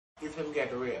if him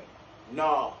get raped.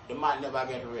 No, the man never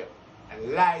get raped.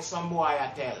 And lie some boy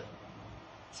I tell.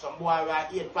 Some boy I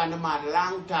hate pan the man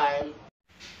long time.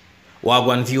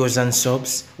 Wagwan viewers and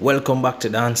subs, welcome back to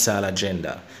Dancehall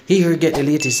Agenda. Here you get the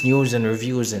latest news and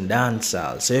reviews in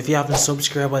dancehall. So if you haven't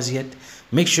subscribed as yet,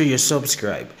 make sure you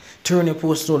subscribe. Turn your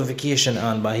post notification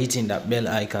on by hitting that bell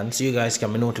icon so you guys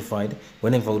can be notified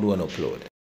whenever we do an upload.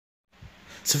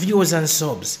 So viewers and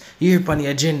subs, here on the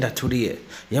agenda today,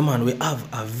 yeah man, we have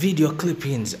a video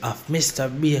clippings of Mr.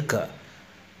 Baker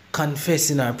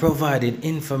confessing or providing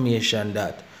information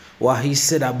that what he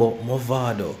said about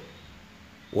Mavado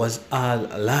was all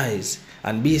lies,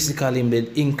 and basically him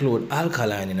did include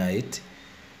Alkaline in it.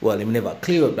 Well, he never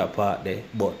clear up that part there,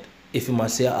 but if he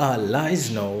must say all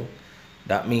lies now,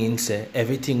 that means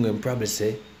everything we probably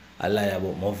say a lie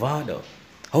about Mavado.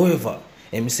 However,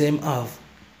 him say him have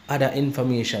other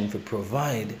information to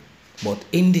provide, but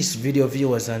in this video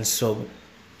viewers and sub,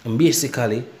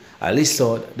 basically I list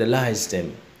out the lies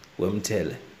them we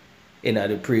tell in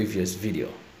the previous video.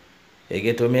 You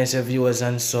get what I say, viewers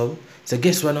and sub? So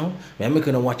guess what now? I'm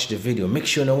going to watch the video. Make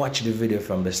sure you watch the video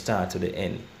from the start to the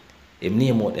end. Him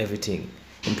name out everything.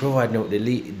 Him provide out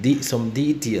some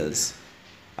details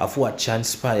of what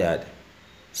transpired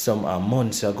some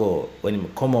months ago when he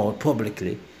come out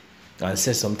publicly and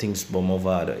say some things about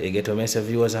Mavado. You get what I say,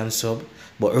 viewers and sub?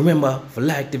 But remember, if you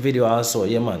like the video also,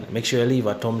 yeah man, make sure you leave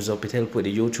a thumbs up. It helps with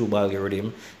the YouTube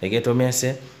algorithm. You get what I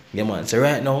say? Yeah man. So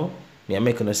right now, I'm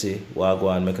making you see what I go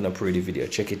on, making a pretty video.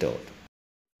 Check it out.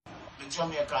 The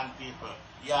Jamaican people,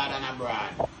 yard and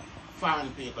abroad,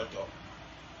 foreign people too.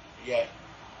 Yeah.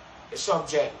 The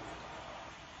subject.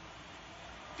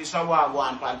 This is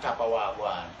Wagwan on top of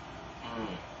Wagwan.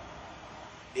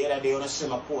 The other day, I see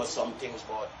me post some things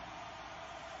about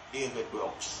David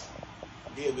Brooks,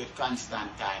 David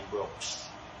Constantine Brooks,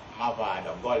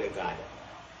 Mavado, Gully God.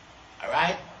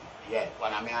 Alright? Yeah,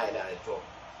 one of my idols too.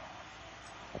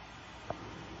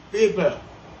 People,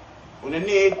 we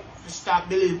need to start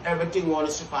believe everything we want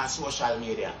to see on social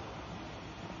media.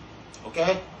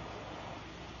 Okay?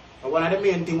 But one of the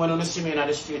main things when you see me in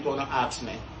the street, when you ask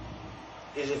me,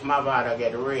 is if Mavado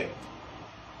get raped.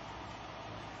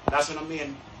 That's what I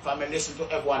mean. For me, listen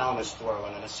to everyone on the store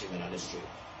when you see me in the street.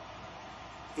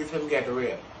 If him get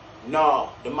raped. No,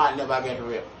 the man never get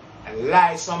raped. And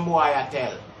lie some boy I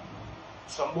tell.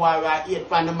 Some boy I hate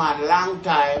pan the man long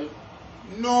time,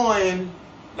 knowing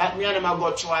that me and him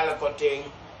go through a little thing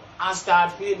and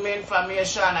start feeding me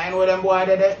information. I know them boy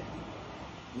did.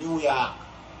 New York,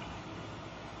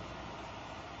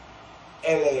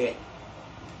 LA.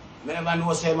 I never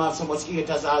know say I have so much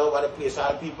haters all over the place.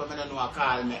 All people I don't know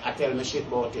call me, I tell me shit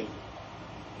about him.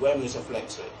 When me so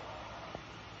flex it.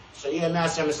 So here me I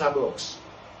say Mr. Brooks.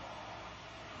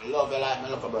 I love you like my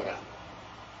little brother.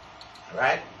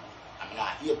 Alright? I'm not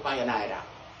hate for you neither.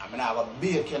 I'm not going to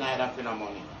bake you neither for no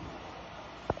money.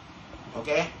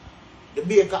 Okay? The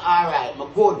baker alright,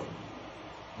 I'm good.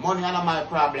 Money is not my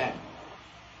problem.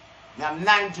 I have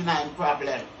 99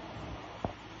 problem.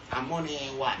 And money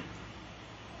ain't one.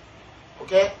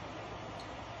 Okay?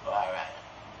 Alright.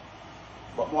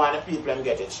 But more of the people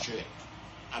get it straight.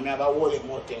 And I have a whole lot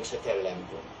more things to tell them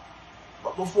too.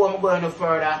 But before I go any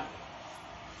further, I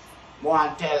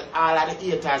want to tell all of the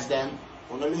haters them,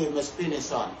 when you leave my spinning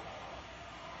son,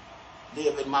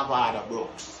 David Mavado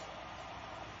Brooks.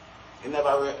 He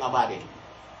never raped nobody.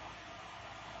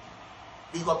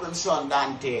 Big up him son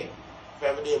Dante. For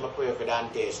every day I pray for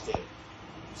Dante still.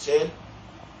 See?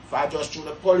 If I just through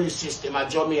the police system of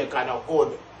Jamaica no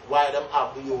good, why them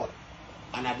have the youth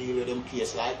and I deal with them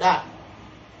case like that?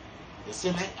 You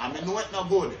see me? I mean, no, it's not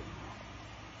good.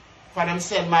 For them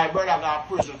send my brother to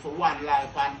prison for 1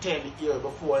 life and 10 years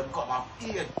before he come of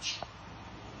age.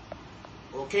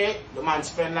 Okay? The man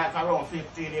spent like around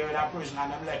 15 years in prison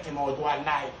and them let him out one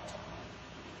night.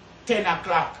 10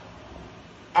 o'clock.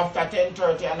 After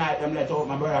 10:30 at night, them let out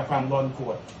my brother from gun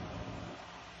court.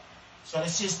 So the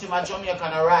system of Jamaica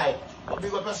is right. But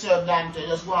big up yourself, Dante.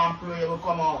 Just go and pray, we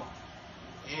come out.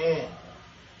 Yeah.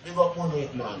 Big up money,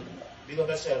 man. Big up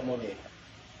yourself, money.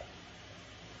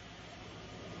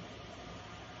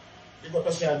 Big up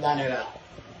yourself, Daniela.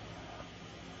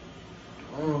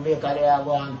 Because they are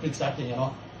going and fix that thing, you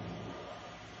know.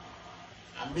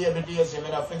 And baby days, you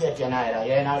don't forget you neither.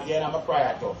 You're not my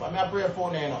prayer too. I'm a prayer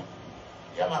for you, you know.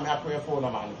 Yeah, man, I pray for you,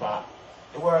 man. For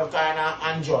the world kind of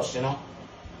unjust, you know.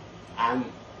 And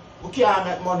we can't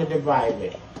make money divide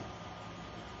it.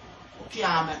 We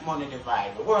can't make money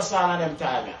divide it. Worse all of them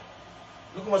time, yeah.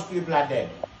 Look how much people are dead.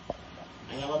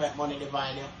 And you going to make money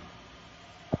divide it?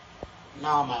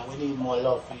 No, man, we need more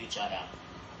love for each other.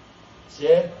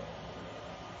 See?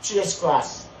 Chase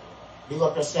cross. Big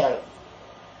up yourself.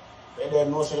 They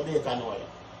don't know so the baker know you.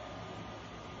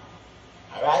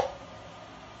 Alright?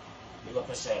 Big up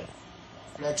yourself.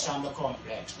 Flex on the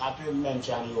complex. Not to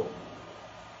mention you.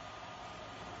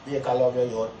 Baker love you,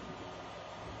 youth.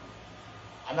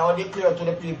 And I will declare to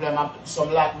the people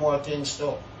some lot more things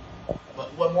too.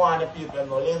 But what more of the people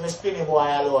know, leave me spinny boy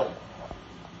alone.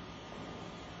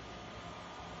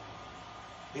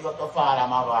 Big up the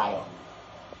father, Mavado.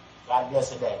 God bless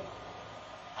them.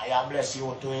 And I bless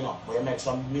you too, you know. But you make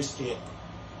some mistake.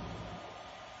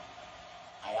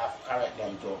 I have to correct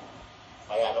them too.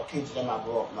 I have the kids them I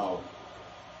grow up now.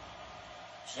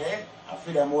 See? I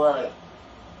feel them world.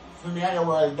 Feel me and the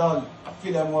world done. I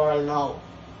feel them world now.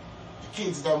 The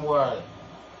kids them world.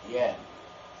 Yeah.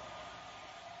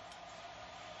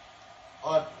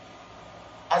 But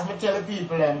as I tell the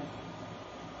people them,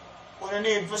 we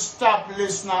need to stop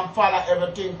listening and follow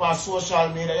everything for social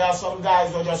media. There are some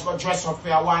guys who just go dress up for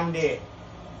one day.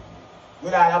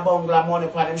 With all the bungler money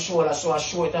on them shoulder, so I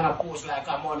show it and I post like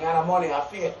a money. And the money are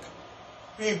fake.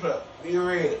 People, be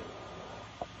real.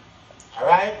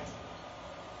 Alright?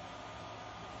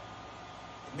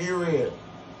 Be real.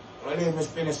 Don't leave me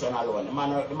spinning son alone. The man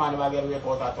never get away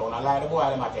out of town. I lie the boy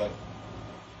them I tell.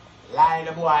 Lie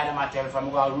the boy them I tell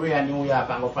from go away in New York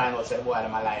and go find out say the boy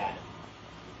them a liar.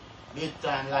 Big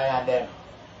time liar them.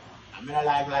 I mean I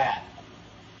like liar.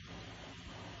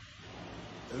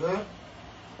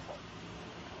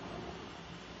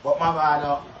 But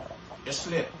Mavado, you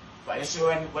slip. But you see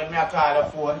when me call the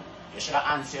phone, you should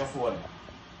answer your phone.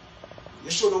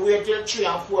 You should wait till 3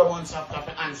 or 4 months after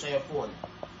to answer your phone.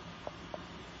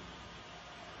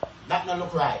 That don't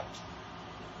look right.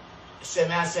 You see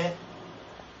me I say?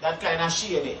 That kind of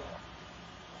shady.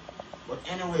 But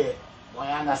anyway,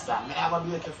 I understand. I have a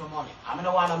beauty for money. I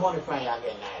don't want the money from you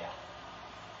again neither.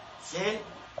 See?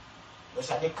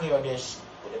 Just I declare this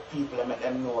with the people and make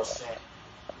them know say,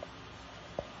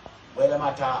 well, them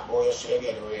talk about you say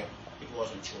again away, it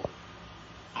wasn't true.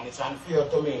 And it's unfair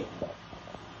to me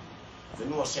to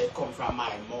know say it come from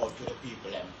my mouth to the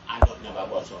people them and not never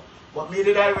go so. But me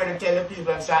did already tell the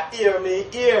people and say, hear me,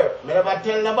 hear. Me never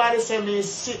tell nobody say me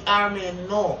sick or me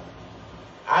no.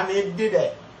 I mean did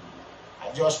it.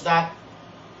 I just that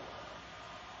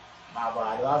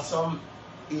Mavado have some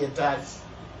haters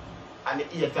and the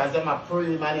haters them are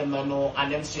pray man them don't know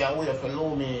and them see a way for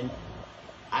low me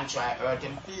and try to hurt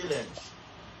them feelings.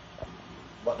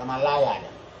 But them a liar.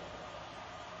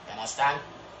 You understand?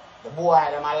 The boy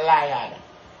them a liar.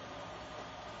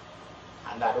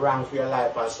 And that wrong for your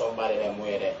life as somebody them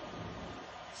way there.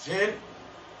 See?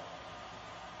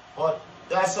 But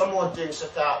there's some more things to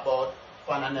talk about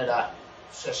on another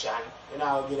session. You know,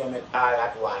 I'll give them it all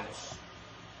at once.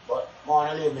 But I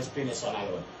want to leave my spinning on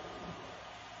alone.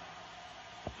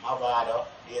 Mavado,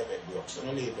 David Brooks, so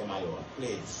don't leave them alone,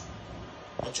 please.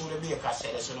 Not through the baker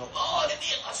said this, you know. Oh, the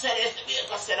baker said this, the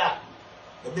baker said that.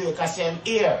 The baker said him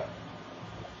here.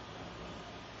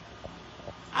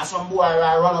 And some boy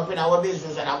run up in our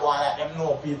business and I boy let them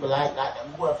know people like that.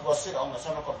 Them boy go sit down and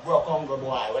some broke hungry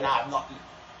boy when I have nothing.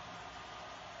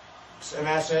 So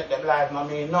I said them life no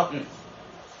mean nothing.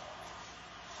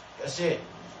 You see?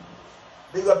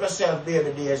 Big up yourself,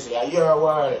 baby Daisy, a your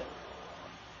world.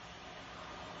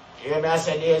 You hear me I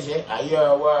say Daisy, a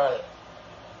your world.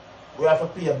 We have to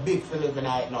pay a big for living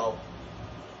right now.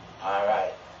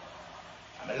 Alright.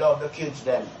 I love the kids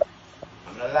then.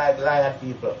 I'm not like liar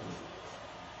people.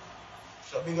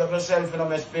 So big up yourself, you know,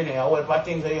 my spinning. I hold for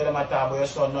things that you them talk about your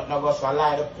son, not go so I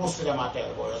lie the pussy them I tell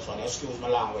about your son. Excuse my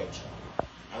language.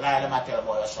 I lie them I tell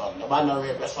about your son. The man don't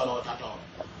rape your son out of town.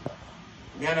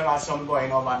 Me and them have some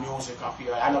going over music up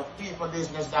here. I know people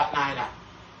business that neither.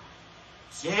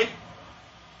 See?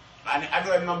 And I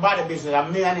don't know about the business,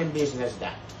 I'm me and him business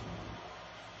that.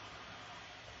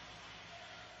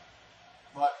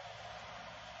 But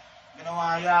I don't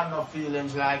want you have no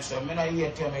feelings like so. I don't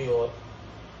hate you, me youth.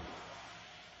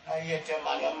 I hate you,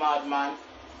 man, you're mad, man.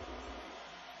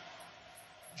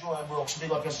 Joey Brooks,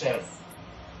 big up yourself.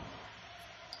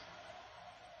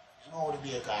 You know how to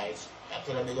be a guys. I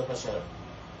tell you, big up yourself.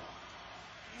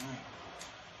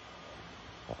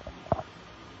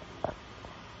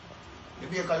 The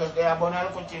baker just there about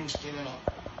a lot things still, you know.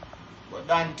 But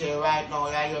Dante right now,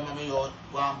 you hear me out,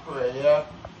 go and pray, yeah?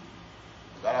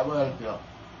 You gotta go help you.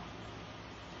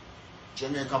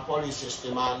 Jamaica police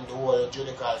system and the whole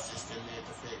judicial system need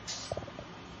to fix.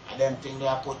 And them things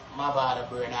they put Mavado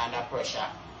brain under pressure.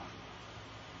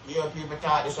 You hear people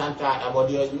talk this and talk about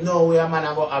there's no way a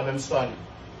man go have him son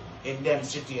in them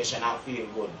situation and feel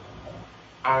good.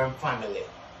 Or him family.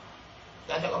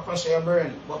 that a pressure your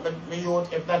brain. But me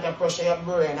youth, if that a pressure your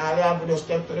brain, all you have to do is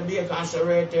step to the baker and say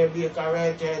right there,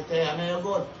 and then you're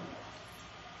good.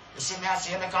 You see me, I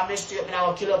say, make a mistake, and I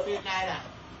will kill up it neither.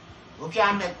 We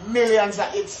can make millions of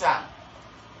hits, sir.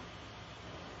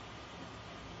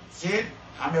 See?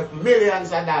 I make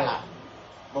millions of dollars.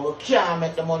 But we can't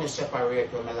make the money separate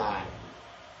from my life.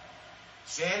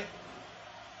 See?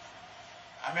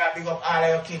 I mean, I big up all of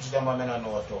your kids, them when I don't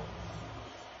know too.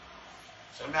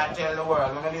 So I tell the world,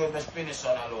 I'm going to leave my spinning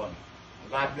son alone.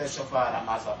 God bless your father,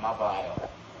 Mavado.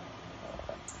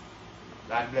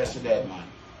 God bless you, dead man.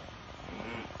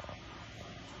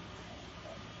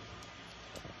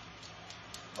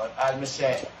 But as I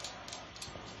say,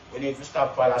 we need to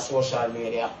stop all the social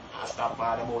media and stop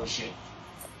all the bullshit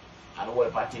and all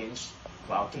the things.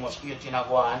 We have too much eating and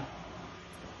go on.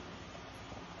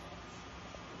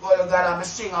 God, I'm a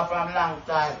singer from a long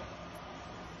time.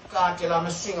 Can't tell I'm a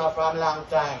singer from a long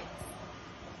time.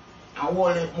 And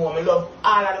hold it more. I love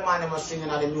all of the man who are singing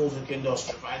in the music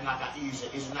industry. But it's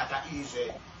not an easy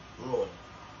road.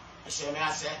 You see me I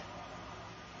say?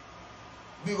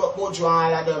 Big up Bojo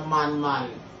and all of them man.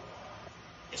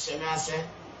 You see me I say?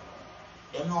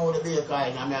 Them know who the baker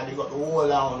is, and I big up the whole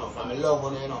lot of them. I love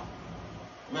them, you know.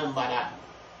 Remember that.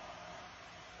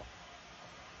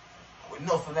 We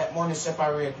enough to make money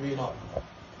separate, you know.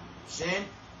 See?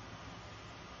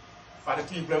 For the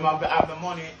people who have the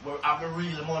money, who have the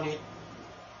real money,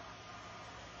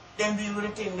 them deal with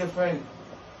the thing different.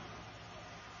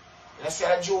 Let's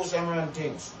say the Jews them run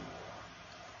things.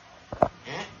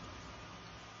 Eh?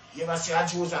 You ever see a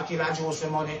Jews and kill a Jews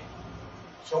with money?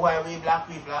 So why we black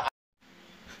people are...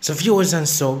 So viewers and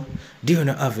sub, do you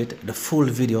have it, the full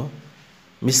video,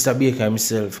 Mr. Baker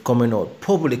himself coming out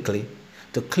publicly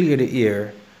to clear the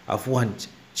air of what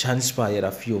transpired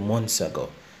a few months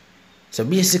ago. So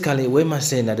basically, what I'm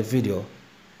saying in the video,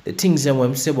 the things that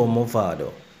I'm saying about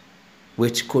Mavado,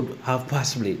 which could have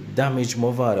possibly damaged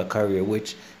Mavado's career,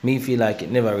 which me feel like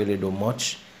it never really do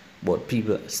much, but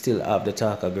people still have the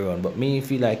talk around. But me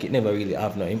feel like it never really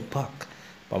have no impact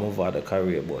on Mavado's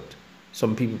career, but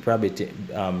some people probably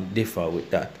differ with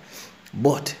that.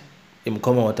 But him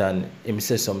come out and him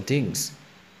say some things.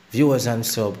 Viewers and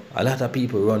sub, a lot of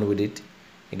people run with it.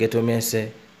 You get what I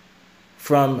say?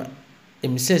 From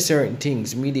him say certain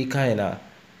things, me they kinda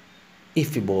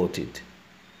iffy about it.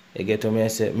 You get what I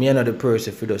say? Me another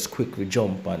person who just quickly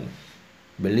jump and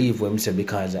believe what I say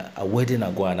because a wedding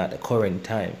are going at the current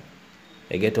time.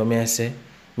 You get what I say?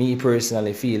 Me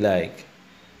personally feel like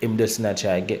him just not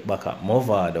try to get back at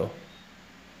Mavado.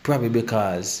 Probably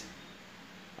because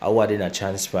I wasn't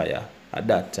transpire at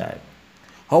that time.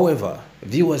 However,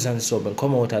 viewers and sub and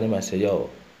come out and him and say, yo,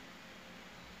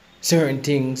 certain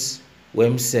things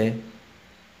when him say,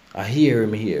 I hear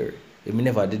him here. Him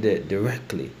never did it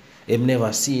directly. Him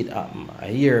never see it happen. I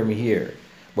hear him here.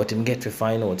 But him get to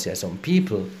find out here some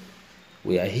people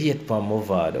we are hate from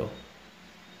Mavado.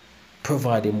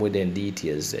 Provide him with them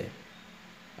details there.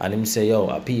 And him say, yo,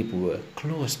 our people were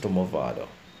close to Mavado.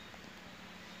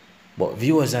 But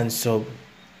viewers and sub,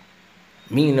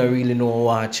 me not really know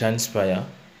what transpire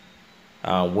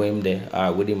and when they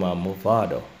are with him and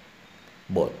Mavado.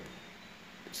 But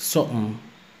something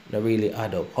not really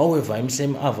add up. However, I'm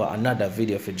saying have another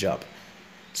video for job.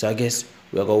 So I guess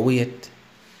we're gonna wait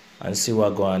and see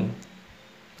what going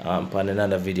on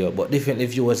another video. But definitely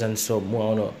viewers and sub,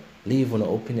 more wanna leave an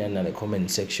opinion in the comment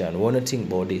section. Wanna think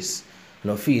about this?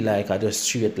 Wanna feel like I just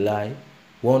straight lie?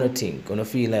 Wanna think? Wanna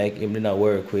feel like him didn't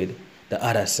work with the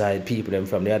other side, people them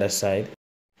from the other side?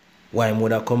 Why him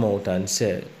would have come out and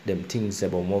say them things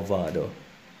about Mavado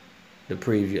the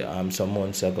preview some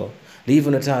months ago? Leave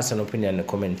a thoughts and opinion in the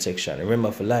comment section.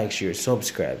 Remember to like, share,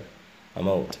 subscribe. I'm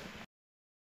out.